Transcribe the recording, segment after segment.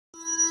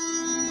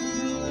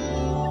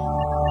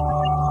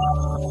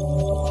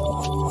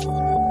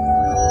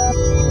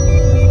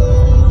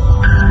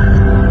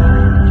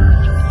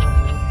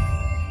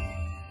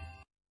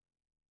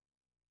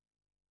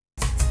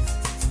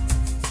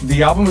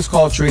The album is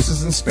called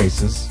Traces and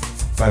Spaces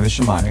by the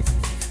Shamanic.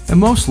 And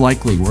most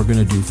likely we're going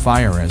to do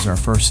Fire as our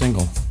first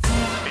single.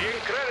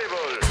 I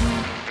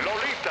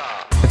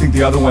think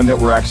the other one that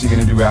we're actually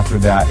going to do after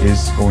that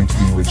is going to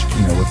be which,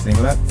 you know, what's the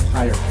name of that?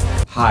 Higher.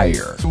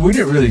 Higher. So we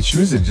didn't really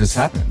choose it, just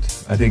happened.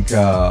 I think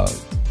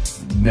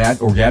that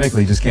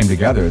organically just came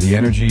together. The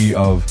energy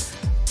of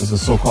this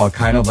is so-called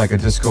kind of like a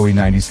disco-y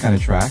 90s kind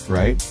of track,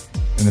 right?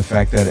 And the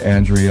fact that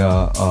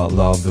Andrea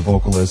Love, the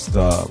vocalist,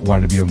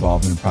 wanted to be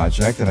involved in the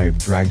project, and I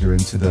dragged her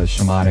into the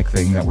shamanic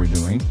thing that we're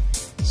doing.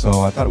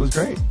 So I thought it was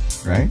great,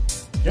 right?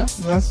 Yeah.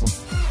 Awesome.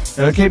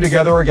 And it came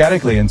together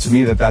organically, and to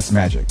me, that's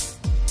magic.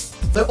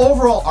 The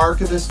overall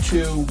arc of this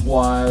too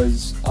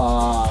was,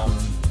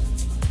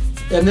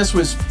 and this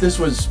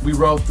was we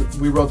wrote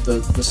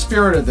the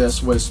spirit of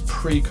this was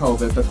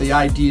pre-COVID, but the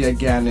idea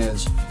again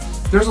is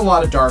there's a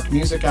lot of dark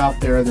music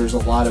out there. There's a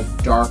lot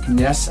of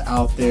darkness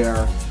out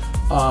there.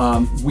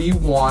 We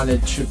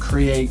wanted to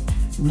create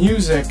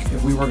music,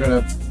 if we were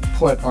going to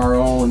put our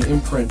own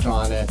imprint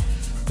on it,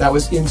 that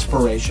was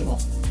inspirational.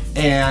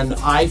 And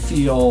I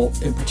feel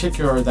in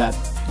particular that,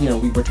 you know,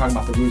 we were talking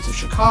about the roots of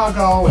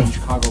Chicago and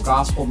Chicago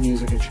gospel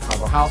music and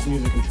Chicago house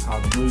music and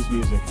Chicago blues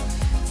music,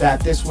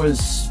 that this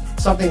was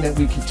something that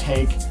we could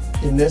take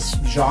in this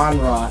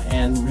genre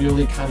and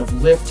really kind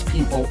of lift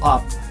people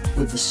up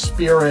with the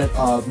spirit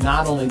of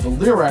not only the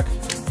lyric,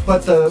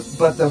 but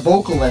the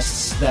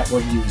vocalists that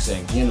we're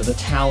using, you know, the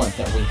talent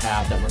that we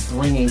have that we're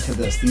bringing to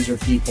this. These are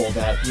people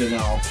that, you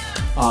know,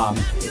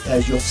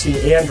 as you'll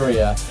see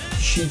Andrea,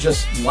 she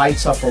just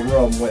lights up a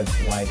room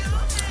with like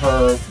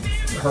her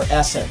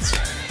essence.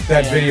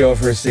 That video of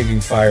her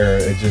singing Fire,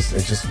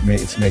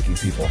 it's making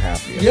people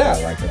happy. Yeah,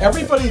 like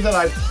everybody that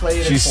I've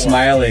played she's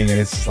smiling, and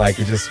it's like,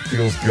 it just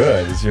feels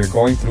good. As you're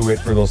going through it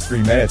for those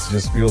 3 minutes, it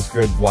just feels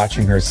good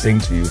watching her sing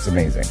to you. It's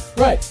amazing.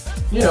 Right.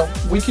 You know,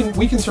 we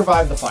can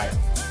survive the fire.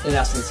 In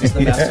essence, is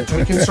the message.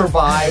 We can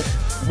survive.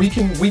 We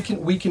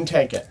can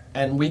take it,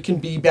 and we can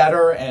be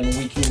better, and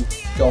we can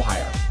go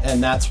higher.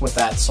 And that's what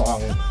that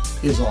song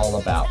is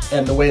all about.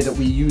 And the way that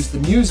we use the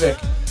music,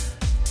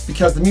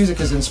 because the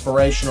music is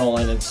inspirational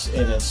in its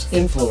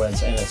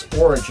influence and its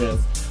origin,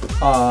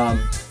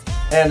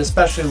 and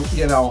especially,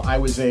 you know, I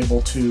was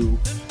able to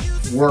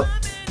work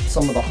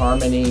some of the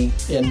harmony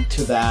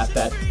into that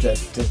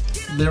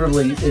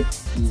literally it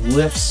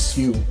lifts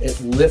you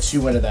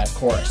into that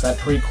chorus, that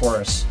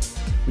pre-chorus.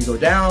 We go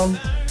down,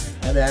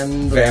 and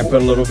then vamp it a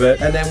little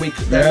bit, and then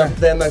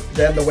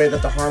then the way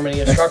that the harmony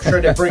is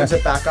structured, it brings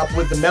it back up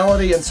with the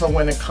melody, and so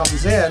when it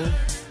comes in,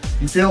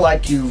 you feel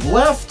like you've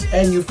left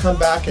and you've come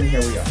back, and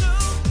here we are.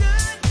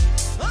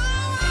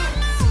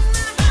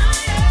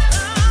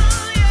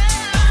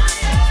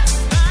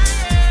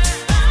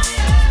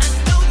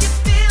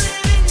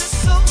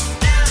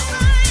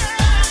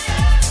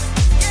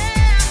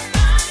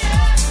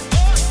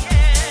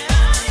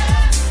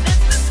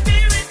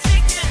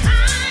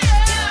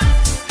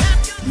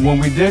 When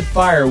we did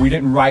Fire, we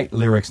didn't write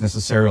lyrics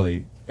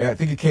necessarily. I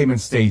think it came in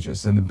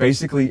stages. And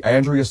basically,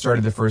 Andrea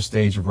started the first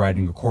stage of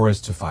writing a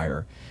chorus to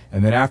Fire.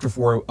 And then after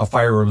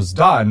Fire was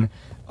done,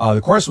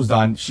 the chorus was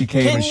done, she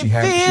came and she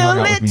hung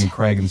out with me and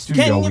Craig in the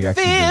studio. Can you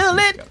feel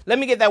it? Let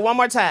me get that one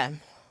more time.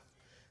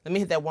 Let me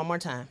hit that one more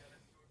time.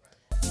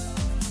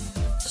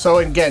 So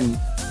again,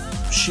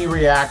 she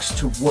reacts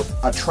to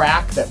a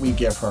track that we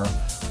give her.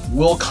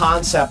 We'll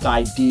concept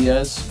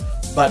ideas,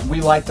 but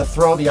we like to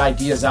throw the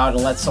ideas out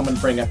and let someone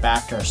bring it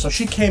back to her. So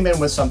she came in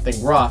with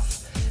something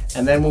rough,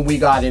 and then when we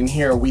got in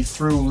here, we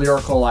threw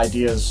lyrical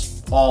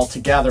ideas all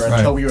together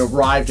until we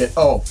arrived at,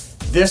 oh,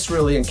 this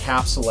really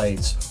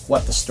encapsulates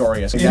what the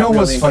story is. You know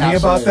what's funny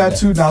about that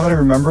too, now that I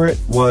remember it,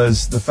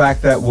 was the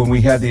fact that when we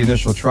had the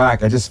initial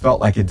track, I just felt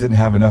like it didn't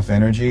have enough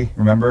energy,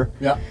 remember?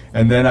 Yeah.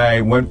 And then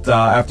I went,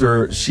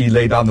 after she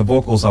laid down the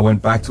vocals, I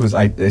went back to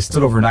I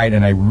stood overnight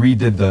and I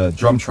redid the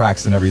drum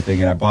tracks and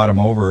everything, and I brought them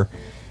over.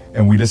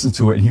 And we listened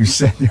to it, and you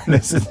said,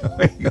 "Listen,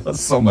 it goes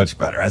so much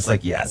better." I was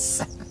like,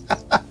 "Yes."